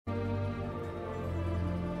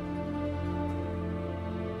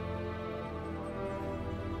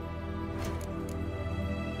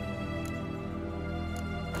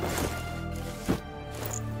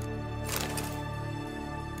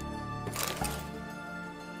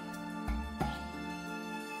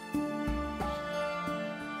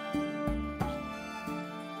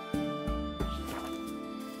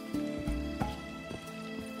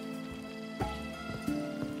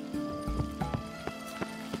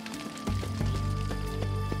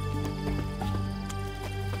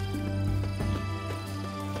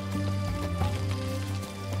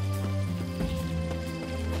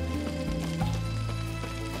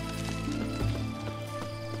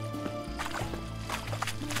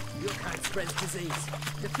spreads disease,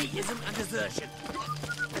 defeatism and desertion.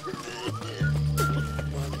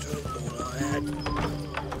 One drink all I had.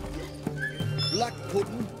 Black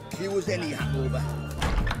pudding cures any hangover.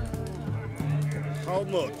 How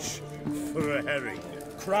much for a herring?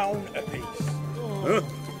 Crown apiece. Huh?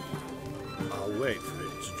 I'll wait for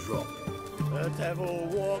it to drop. The devil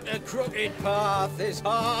walked a crooked path, his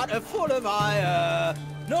heart a full of ire.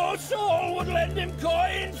 No soul would lend him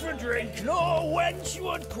coin for drink, no wench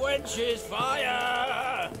would quench his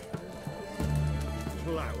fire.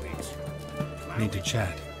 Plough it. Need to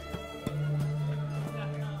chat.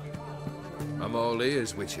 I'm all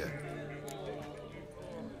ears, Witcher.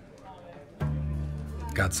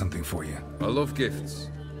 Got something for you. I love gifts,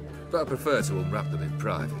 but I prefer to unwrap them in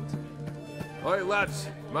private. Oi, lads,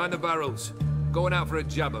 mind the barrels. Going out for a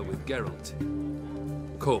jabber with Geralt.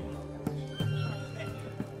 Come.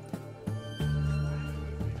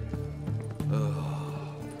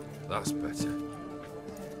 Oh, that's better.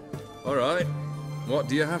 All right, what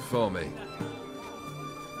do you have for me?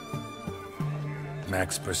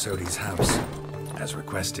 Max Bersodi's house, as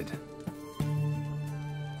requested.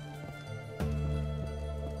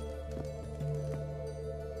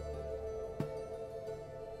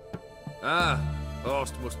 Ah,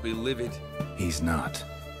 Horst must be livid. He's not.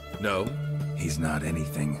 No? He's not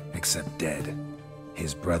anything except dead.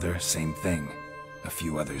 His brother, same thing. A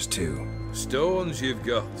few others too. Stones you've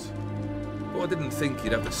got. But I didn't think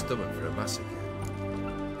you'd have the stomach for a massacre.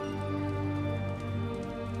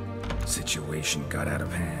 Situation got out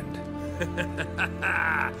of hand.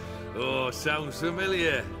 Oh, sounds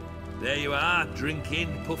familiar. There you are,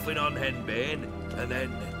 drinking, puffing on henbane, and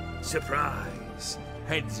then, surprise,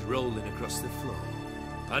 heads rolling across the floor.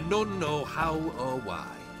 And none know how or why.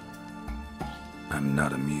 I'm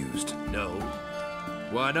not amused. No?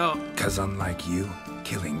 Why not? 'Cause unlike you,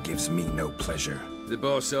 killing gives me no pleasure. The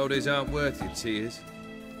Borsodis aren't worth your tears.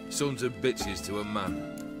 Sons of bitches to a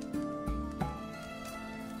man.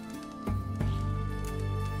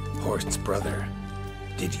 Horst's brother.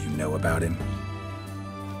 Did you know about him?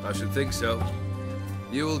 I should think so.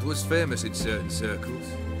 Ewald was famous in certain circles.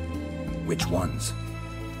 Which ones?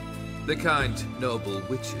 The kind noble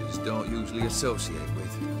witches don't usually associate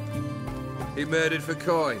with. He murdered for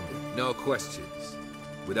coin, no questions,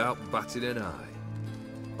 without batting an eye.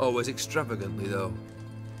 Always extravagantly, though.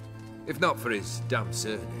 If not for his damn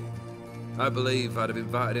surname, I believe I'd have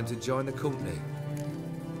invited him to join the company.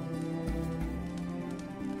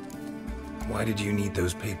 Why did you need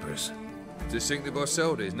those papers? To sink the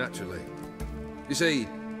Borsodis, naturally. You see,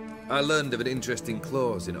 I learned of an interesting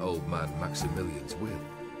clause in old man Maximilian's will.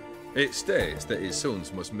 It states that his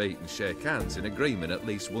sons must meet and shake hands in agreement at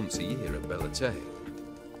least once a year at Bellatane.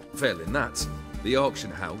 Failing that, the auction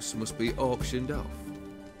house must be auctioned off.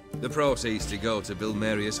 The proceeds to go to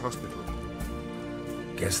Vilmerius Hospital.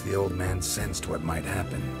 Guess the old man sensed what might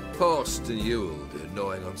happen. Horst and Ewald are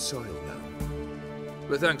gnawing on soil now.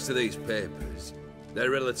 But thanks to these papers,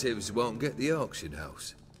 their relatives won't get the auction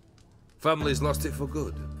house. Families lost it for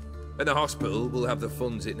good, and the hospital will have the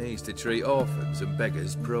funds it needs to treat orphans and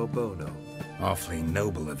beggars pro bono. Awfully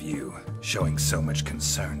noble of you, showing so much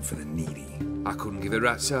concern for the needy. I couldn't give a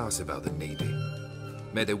rat's ass about the needy.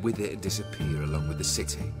 May they wither and disappear along with the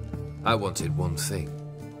city. I wanted one thing.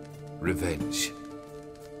 Revenge.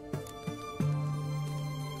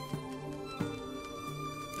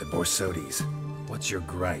 The Borsodis. What's your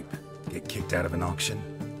gripe? Get kicked out of an auction?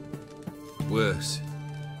 Worse.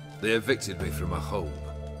 They evicted me from my home.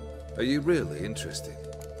 Are you really interested?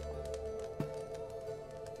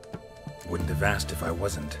 Wouldn't have asked if I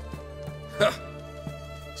wasn't. Ha!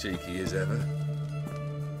 Cheeky as ever.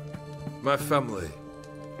 My family,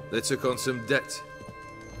 they took on some debt.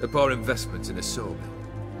 A poor investment in a sawmill.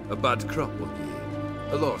 A bad crop one year.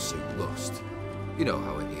 A lawsuit lost. You know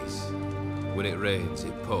how it is. When it rains,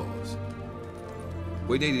 it pours.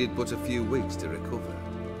 We needed but a few weeks to recover.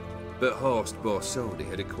 But Horst Borsodi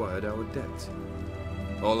had acquired our debt.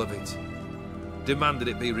 All of it. Demanded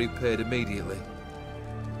it be repaid immediately.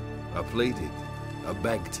 I pleaded. I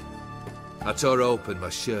begged. I tore open my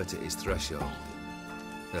shirt at his threshold.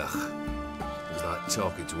 Ugh. It was like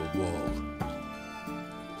talking to a wall.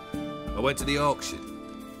 I went to the auction.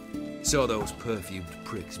 Saw those perfumed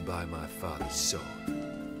pricks buy my father's sword.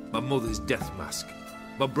 My mother's death mask.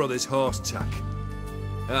 My brother's horse tack.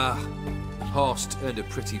 Ah, Horst earned a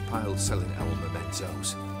pretty pile selling our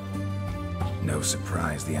mementos. No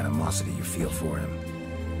surprise the animosity you feel for him.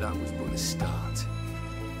 That was but the start.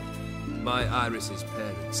 My Iris's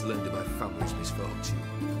parents learned of my family's misfortune,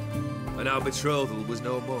 and our betrothal was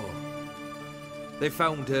no more. They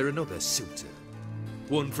found her another suitor,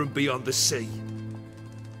 one from beyond the sea.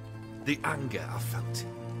 The anger I felt.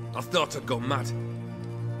 I thought I'd gone mad.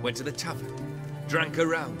 Went to the tavern, drank a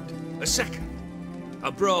round, a second. I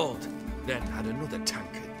brawled, then had another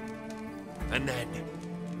tankard. And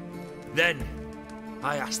then,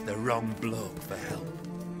 I asked the wrong bloke for help.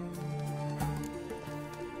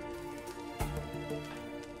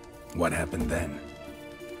 What happened then?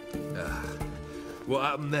 What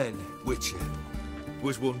happened then, Witcher,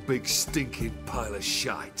 was one big stinking pile of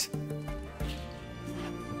shite.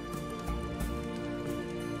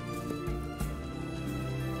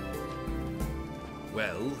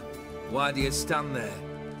 Well, why do you stand there?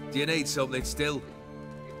 Do you need something still?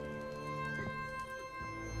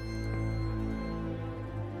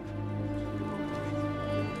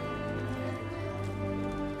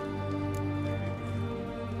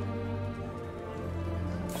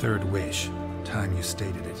 Third wish. Time you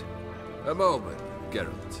stated it. A moment,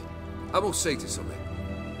 Geralt. I must see to something.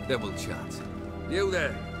 Then we'll chat. You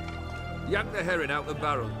there. Yank the herring out the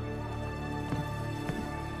barrel.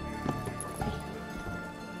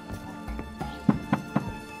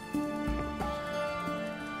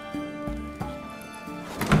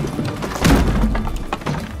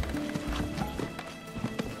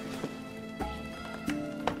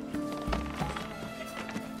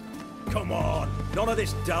 Come on, none of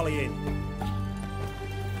this dallying.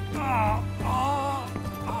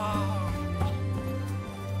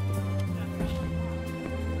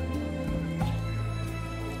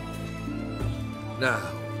 Now,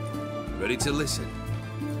 ready to listen?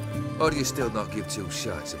 Or do you still not give two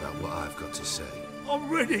shites about what I've got to say? I'm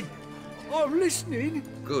ready. I'm listening.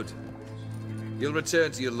 Good. You'll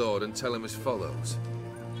return to your lord and tell him as follows.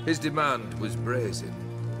 His demand was brazen.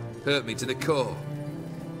 Hurt me to the core.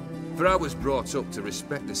 For I was brought up to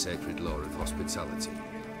respect the sacred law of hospitality.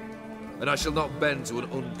 And I shall not bend to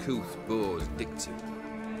an uncouth boor's dictum.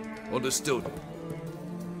 Understood?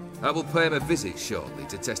 I will pay him a visit shortly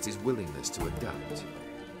to test his willingness to adapt.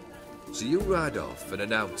 So you ride off and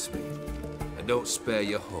announce me. And don't spare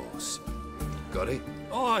your horse. Got it?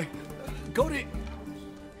 Aye, got it.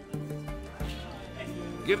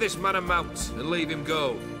 Give this man a mount and leave him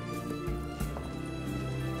go.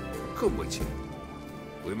 Come, Witcher.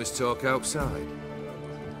 We must talk outside.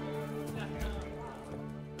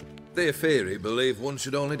 Theophary believe one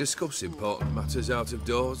should only discuss important matters out of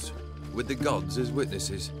doors, with the gods as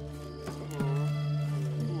witnesses.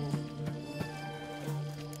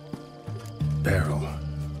 Beryl,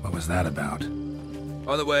 what was that about?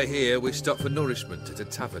 On the way here, we stopped for nourishment at a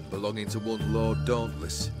tavern belonging to one Lord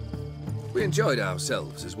Dauntless. We enjoyed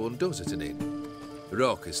ourselves as one does at an inn,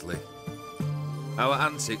 raucously. Our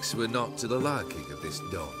antics were not to the liking of this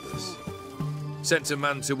Dauntless. Sent a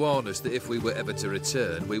man to warn us that if we were ever to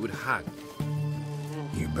return, we would hang.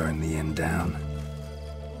 You burned the inn down?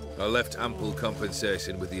 I left ample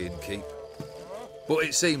compensation with the innkeep. But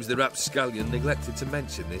it seems the rapscallion neglected to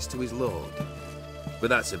mention this to his lord. But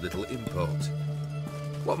that's of little import.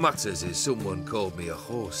 What matters is someone called me a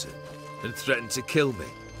whoreson and threatened to kill me.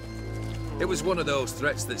 It was one of those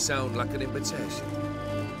threats that sound like an invitation.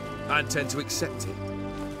 I intend to accept it.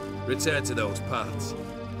 Return to those parts.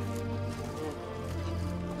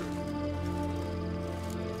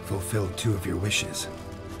 Fulfilled 2 of your wishes.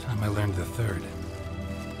 Time I learned the 3rd.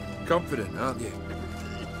 Confident, aren't you?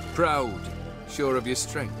 Proud, sure of your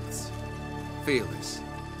strengths. Fearless.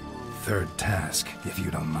 3rd task, if you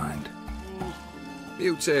don't mind.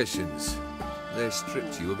 Mutations. They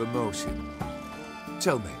stripped you of emotion.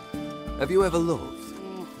 Tell me, have you ever loved?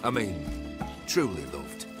 I mean, truly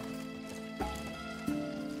loved?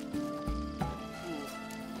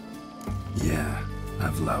 Yeah,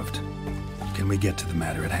 I've loved. Can we get to the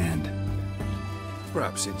matter at hand?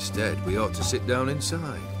 Perhaps instead we ought to sit down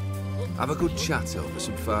inside. Have a good chat over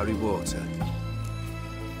some fiery water.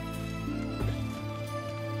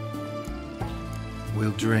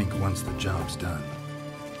 We'll drink once the job's done.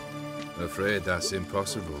 Afraid that's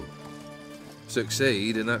impossible.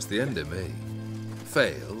 Succeed and that's the end of me.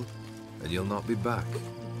 Fail and you'll not be back.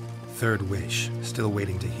 3rd wish, still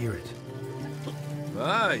waiting to hear it.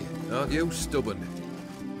 Aye, aren't you stubborn?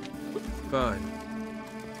 Fine.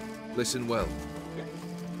 Listen well.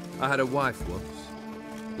 I had a wife once.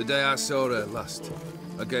 The day I saw her last,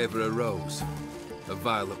 I gave her a rose. A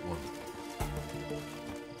violet one.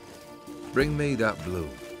 Bring me that bloom.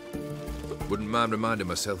 Wouldn't mind reminding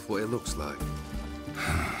myself what it looks like.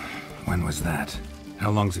 When was that?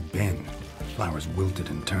 How long's it been? Flowers wilted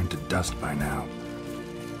and turned to dust by now.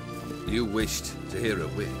 You wished to hear a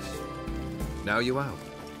wish. Now you have.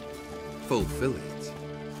 Fulfill it.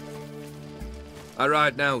 I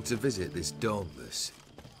ride now to visit this Dauntless,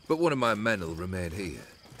 but one of my men will remain here.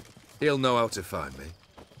 He'll know how to find me.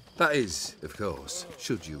 That is, of course,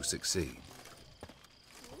 should you succeed.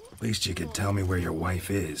 At least you could tell me where your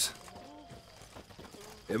wife is.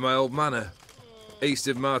 In my old manor, east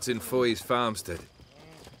of Martin Foy's farmstead.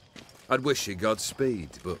 I'd wish you Godspeed,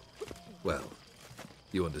 but, well,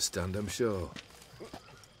 you understand, I'm sure.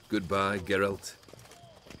 Goodbye, Geralt.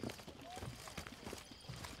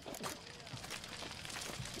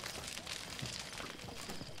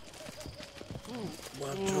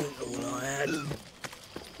 One drink all I had.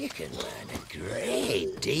 You can learn a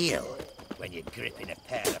great deal when you're gripping a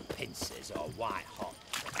pair of pincers or white hot.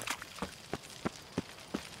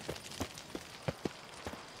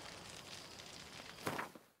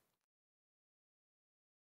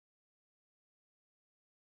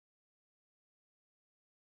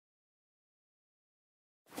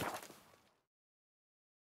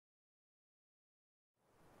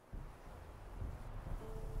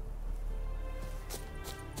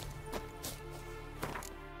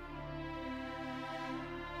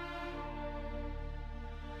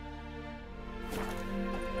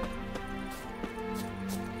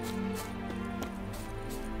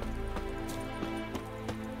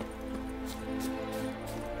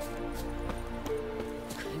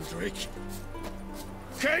 Kendrick!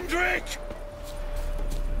 Kendrick!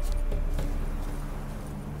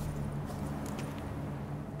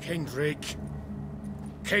 Kendrick!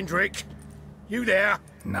 Kendrick! You there?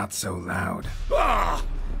 Not so loud. Ah!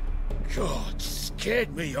 God,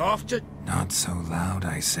 scared me off to... Not so loud,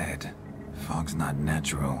 I said. Fog's not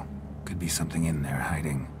natural. Could be something in there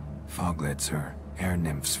hiding. Foglets or air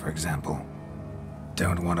nymphs, for example.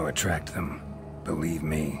 Don't want to attract them. Believe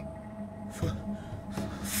me.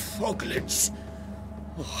 Foglets?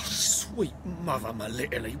 Oh, sweet mother, my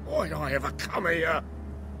little, why'd I ever come here?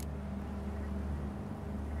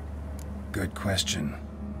 Good question.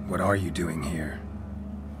 What are you doing here?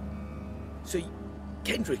 See,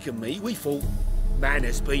 Kendrick and me, we thought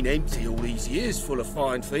Manor's been empty all these years, full of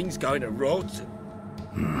fine things going to rot.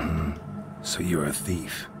 Mm-hmm. So you're a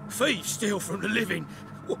thief? Thieves steal from the living.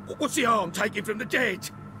 What's the harm taking from the dead?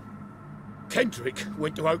 Kendrick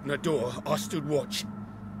went to open the door. I stood watch.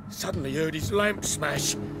 Suddenly heard his lamp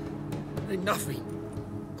smash. Then nothing.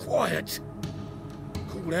 Quiet.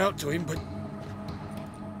 Called out to him, but...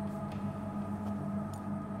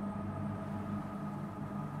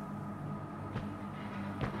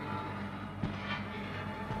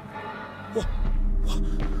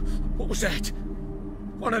 What was that?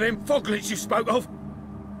 One of them foglets you spoke of?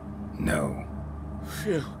 No.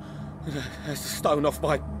 Phew. That's a stone off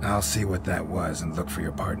my... I'll see what that was and look for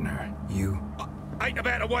your partner. You... I ain't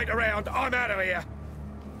about to wait around. I'm out of here.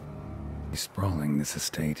 Sprawling, this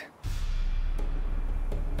estate.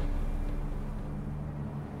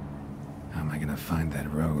 How am I gonna find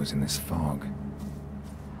that rose in this fog?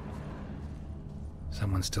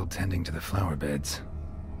 Someone's still tending to the flower beds.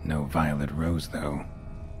 No violet rose, though.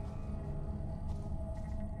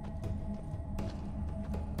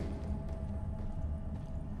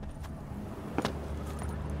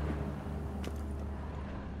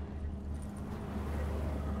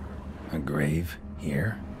 A grave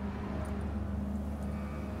here?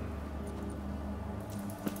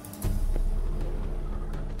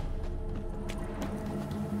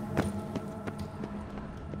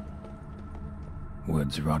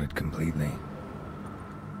 Woods rotted completely.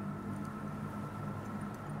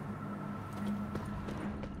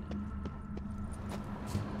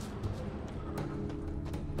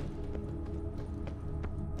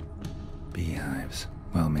 Beehives,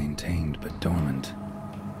 well maintained but dormant.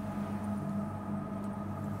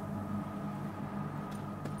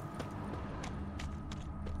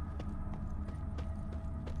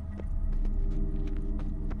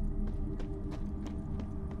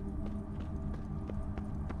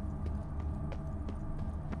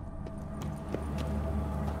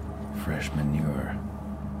 Fresh manure.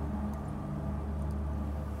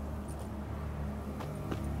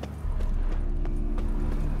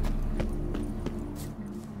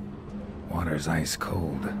 Water's ice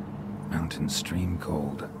cold. Mountain stream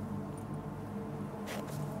cold.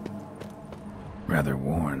 Rather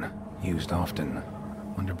worn. Used often.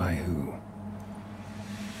 Wonder by who.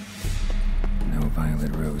 No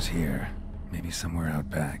violet rose here. Maybe somewhere out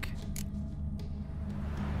back.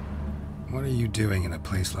 What are you doing in a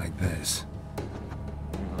place like this?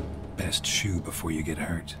 Best shoe before you get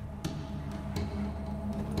hurt.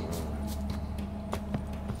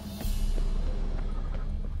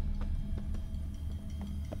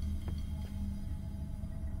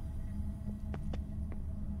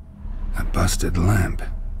 A busted lamp,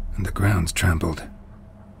 and the ground's trampled.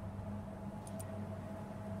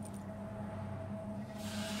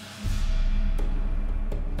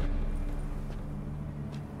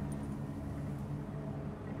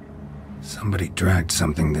 Somebody dragged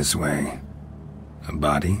something this way. A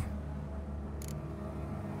body?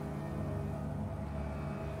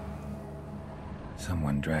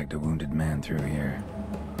 Someone dragged a wounded man through here.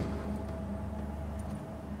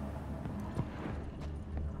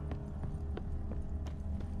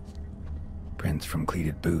 Prints from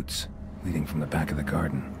cleated boots, leading from the back of the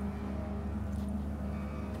garden.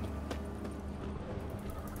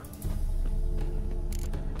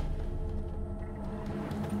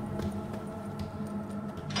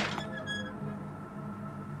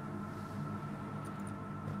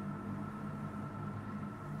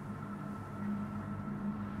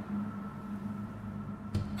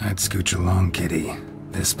 I'd scooch along, kitty.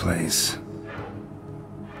 This place.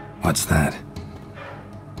 What's that?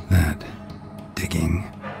 That.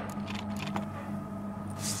 Digging.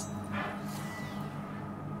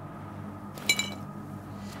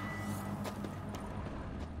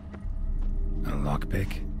 A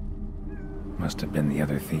lockpick? Must have been the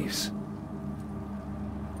other thieves.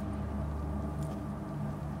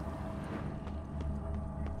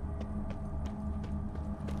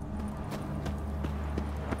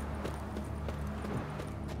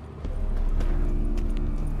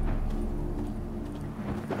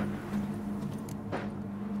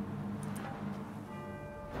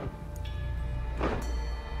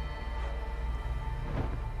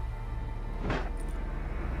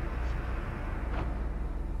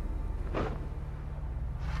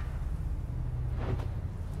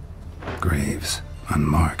 Graves,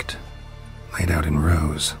 unmarked, laid out in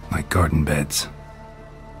rows like garden beds.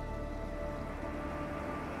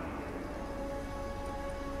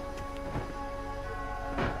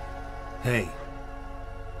 Hey.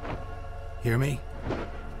 Hear me?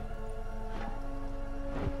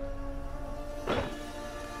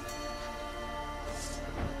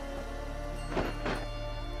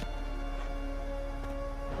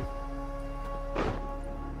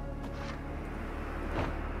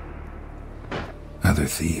 Other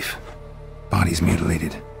thief. Body's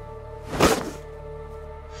mutilated.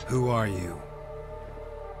 Who are you?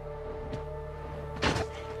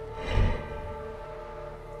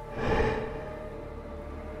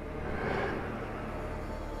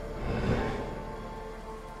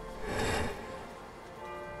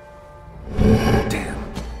 Damn.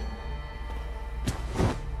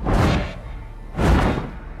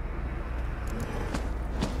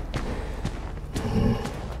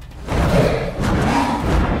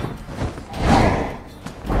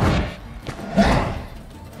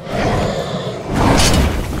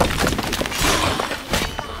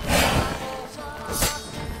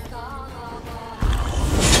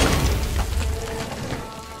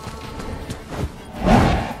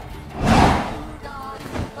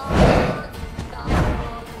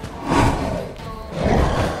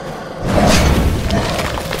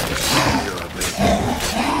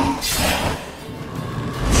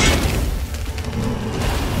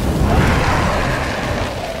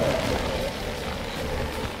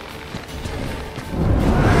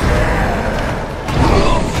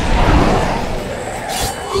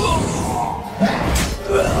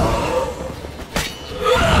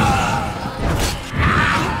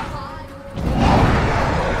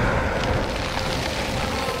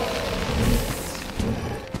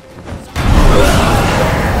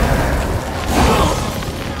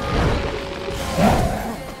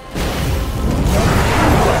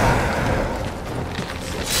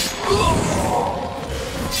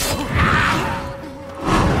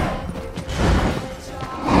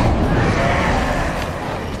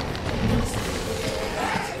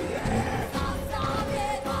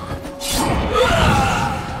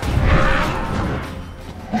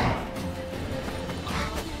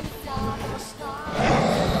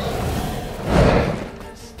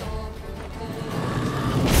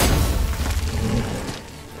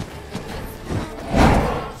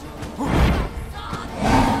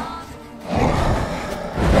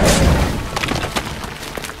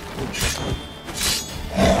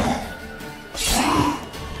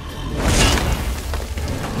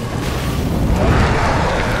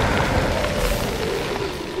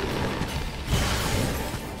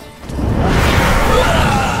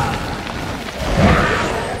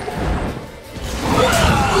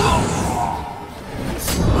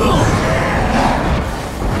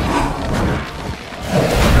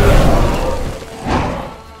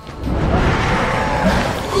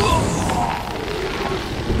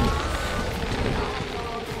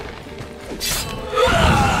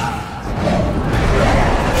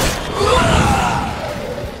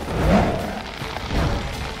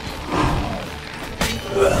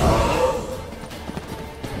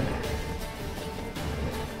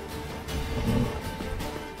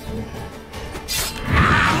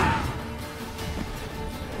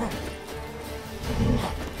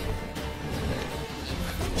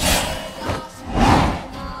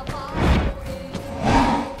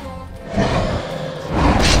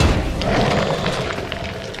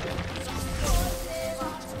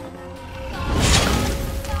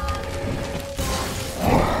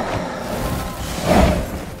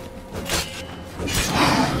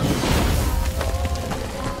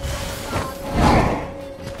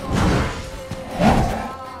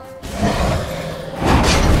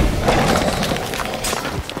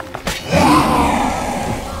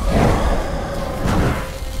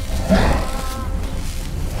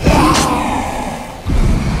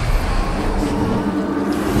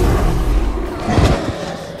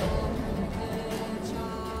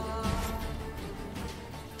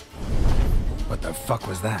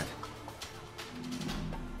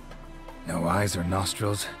 No eyes or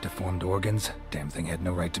nostrils, deformed organs. Damn thing had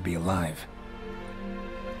no right to be alive.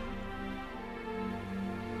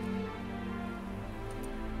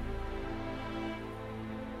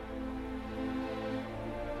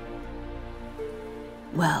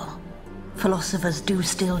 Well, philosophers do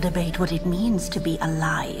still debate what it means to be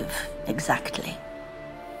alive, exactly.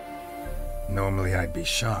 Normally I'd be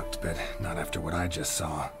shocked, but not after what I just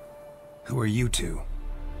saw. Who are you two?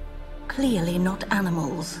 Clearly not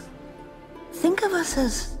animals. Think of us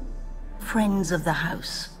as friends of the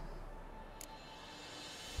house.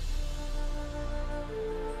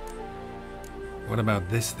 What about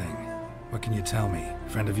this thing? What can you tell me?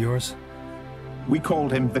 Friend of yours? We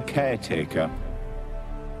called him the Caretaker.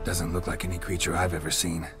 Doesn't look like any creature I've ever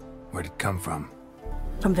seen. Where'd it come from?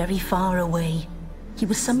 From very far away. He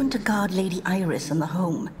was summoned to guard Lady Iris and the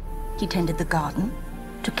home. He tended the garden,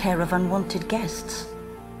 took care of unwanted guests.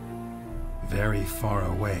 Very far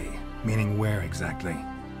away. Meaning where exactly?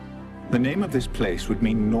 The name of this place would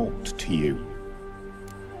mean naught to you.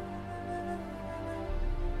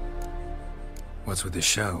 What's with the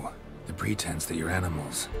show? The pretense that you're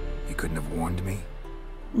animals. You couldn't have warned me?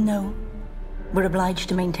 No. We're obliged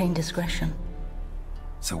to maintain discretion.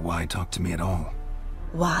 So why talk to me at all?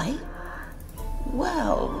 Why?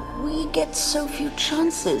 Well, we get so few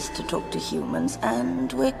chances to talk to humans,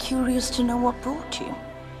 and we're curious to know what brought you.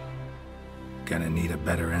 Gonna need a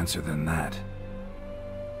better answer than that.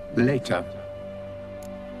 Later.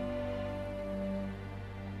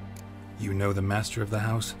 You know the master of the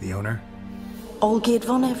house, the owner? Olgierd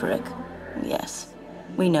von Everec? Yes.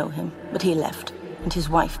 We know him, but he left, and his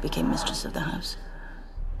wife became mistress of the house.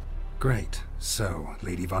 Great. So,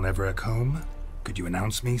 Lady von Everec home? Could you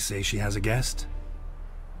announce me, say she has a guest?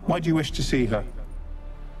 Why do you wish to see her?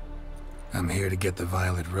 I'm here to get the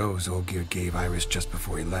violet rose Olgierd gave Iris just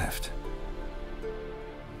before he left.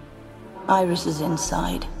 Iris is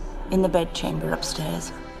inside, in the bedchamber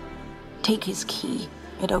upstairs. Take his key.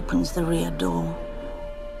 It opens the rear door.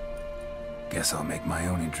 Guess I'll make my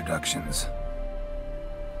own introductions.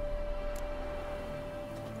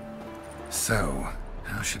 So,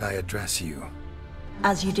 how should I address you?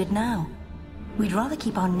 As you did now. We'd rather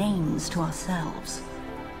keep our names to ourselves.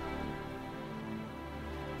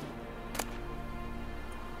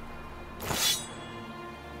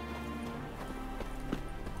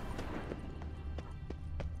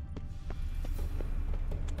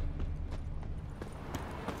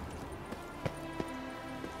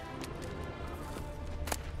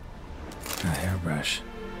 A hairbrush.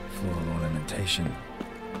 Floral ornamentation.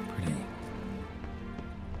 Pretty.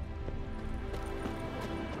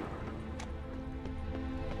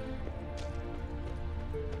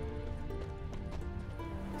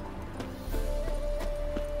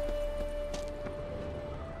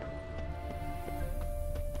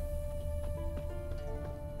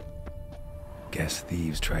 Guess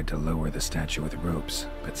thieves tried to lower the statue with ropes,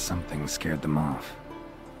 but something scared them off.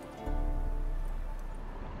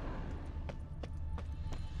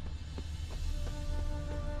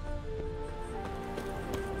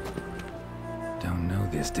 Don't know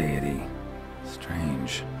this deity.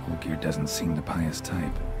 Strange. Olgierd doesn't seem the pious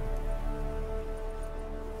type.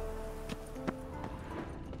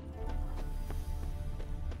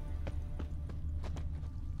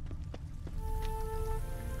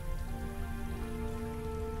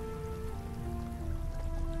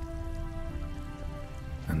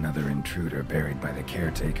 Another intruder buried by the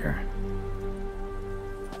caretaker.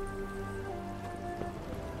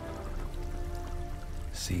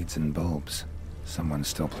 Seeds and bulbs. Someone's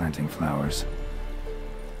still planting flowers.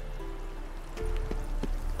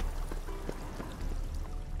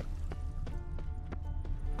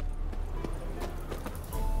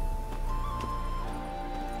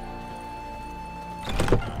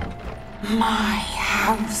 My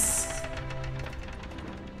house.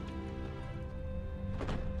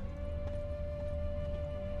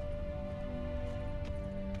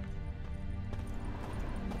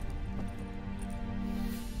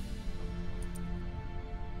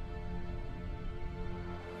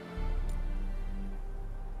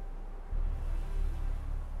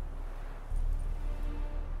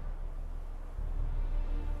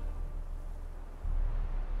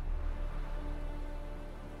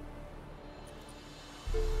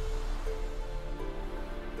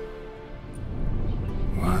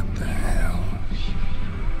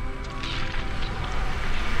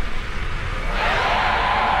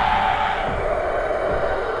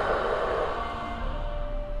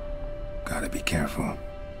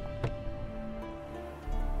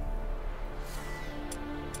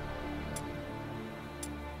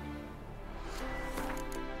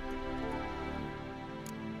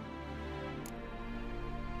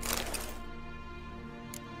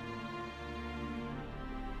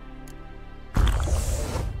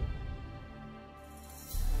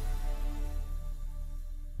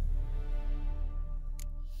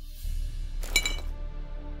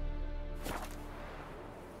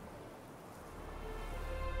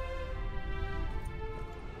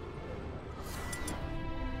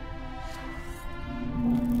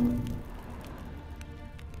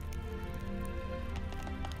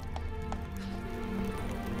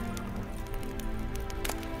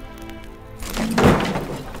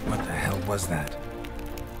 was that?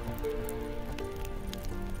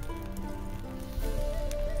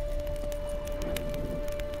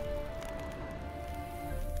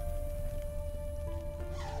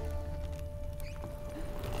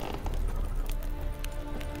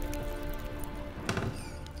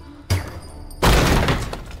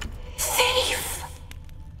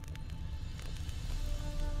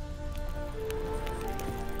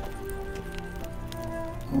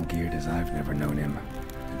 All geared as I've never known him.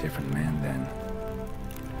 A different man then.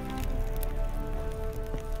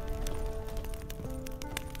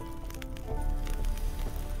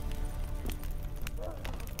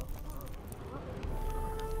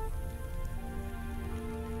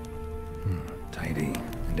 Tidy,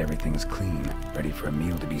 and everything's clean, ready for a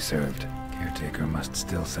meal to be served. Caretaker must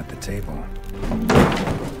still set the table.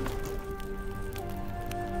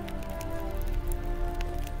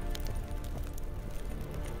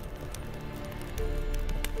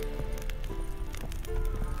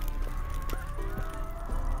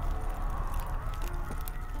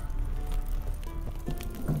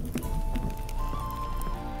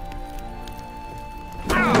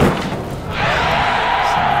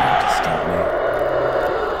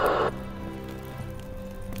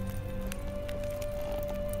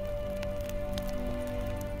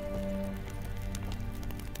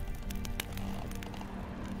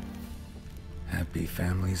 Happy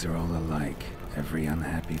families are all alike. Every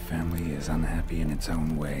unhappy family is unhappy in its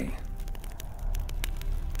own way.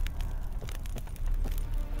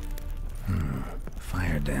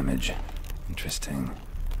 Fire damage. Interesting.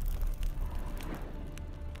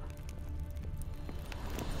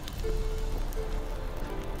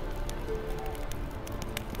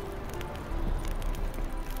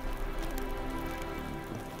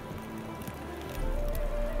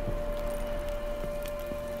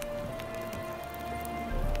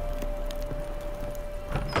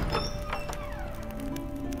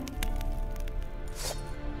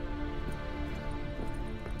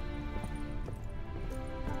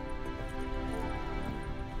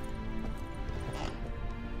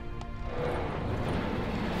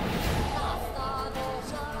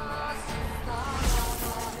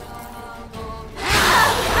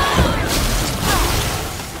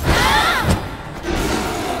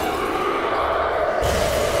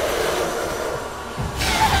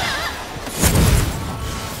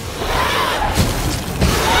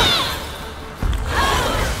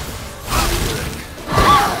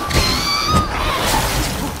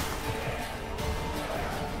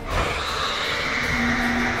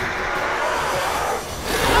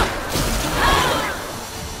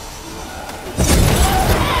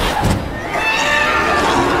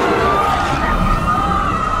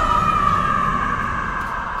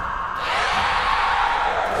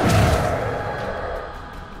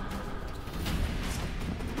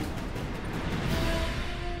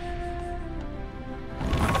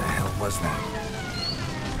 Was that?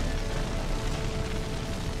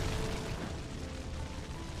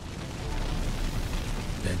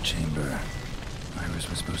 Bed chamber. Iris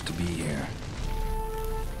was supposed to be here.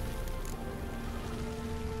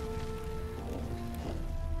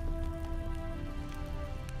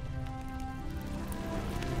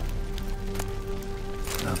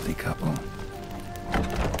 Lovely couple.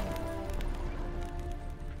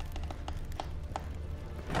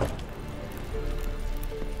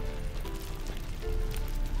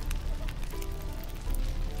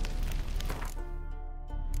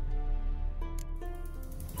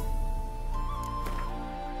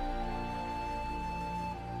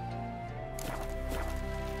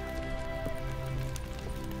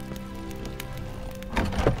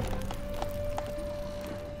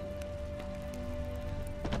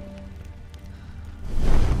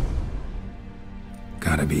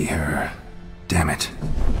 Gotta be her. Damn it.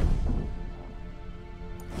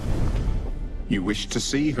 You wish to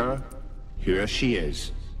see her? Here she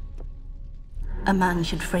is. A man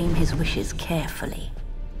should frame his wishes carefully.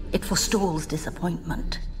 It forestalls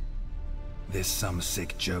disappointment. This some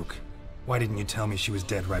sick joke. Why didn't you tell me she was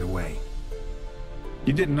dead right away?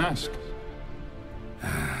 You didn't ask.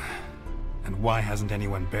 And why hasn't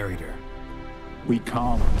anyone buried her? We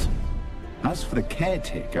can't. As for the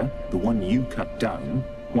caretaker, the one you cut down,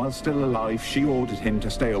 while still alive, she ordered him to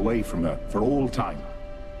stay away from her for all time.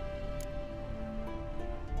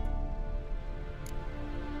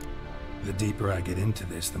 The deeper I get into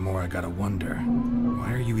this, the more I gotta wonder.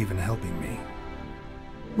 Why are you even helping me?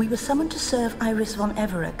 We were summoned to serve Iris von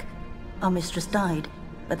Everec. Our mistress died,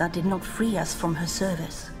 but that did not free us from her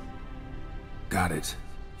service. Got it.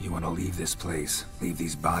 You want to leave this place, leave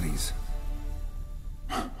these bodies.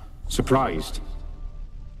 Surprised?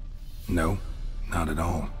 No, not at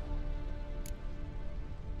all.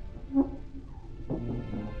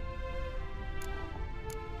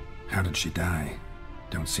 How did she die?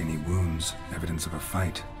 Don't see any wounds, evidence of a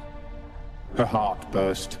fight. Her heart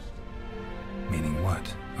burst. Meaning what?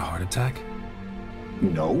 A heart attack?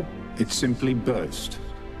 No, it simply burst.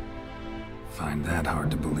 Find that hard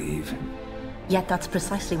to believe. Yet that's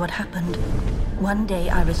precisely what happened. One day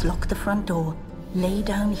Iris locked the front door, lay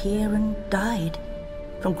down here and died.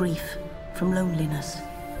 From grief, from loneliness.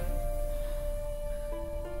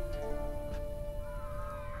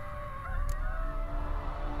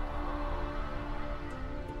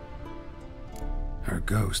 Her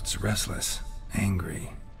ghost's restless,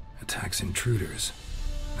 angry, attacks intruders.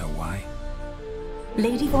 Know why?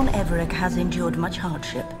 Lady von Everett has endured much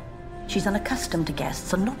hardship. She's unaccustomed to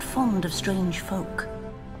guests and not fond of strange folk.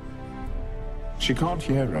 She can't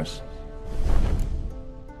hear us.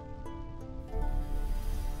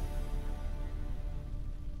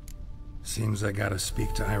 Seems I gotta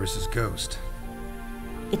speak to Iris's ghost.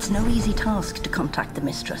 It's no easy task to contact the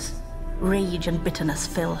mistress. Rage and bitterness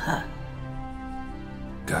fill her.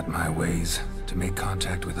 Got my ways. To make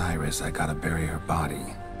contact with Iris, I gotta bury her body.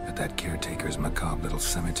 But that caretaker's macabre little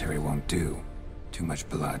cemetery won't do. Too much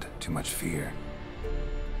blood, too much fear.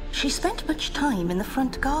 She spent much time in the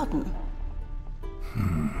front garden.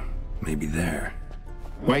 Maybe there.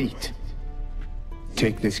 Wait.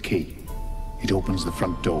 Take this key. It opens the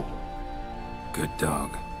front door. Good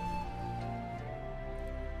dog.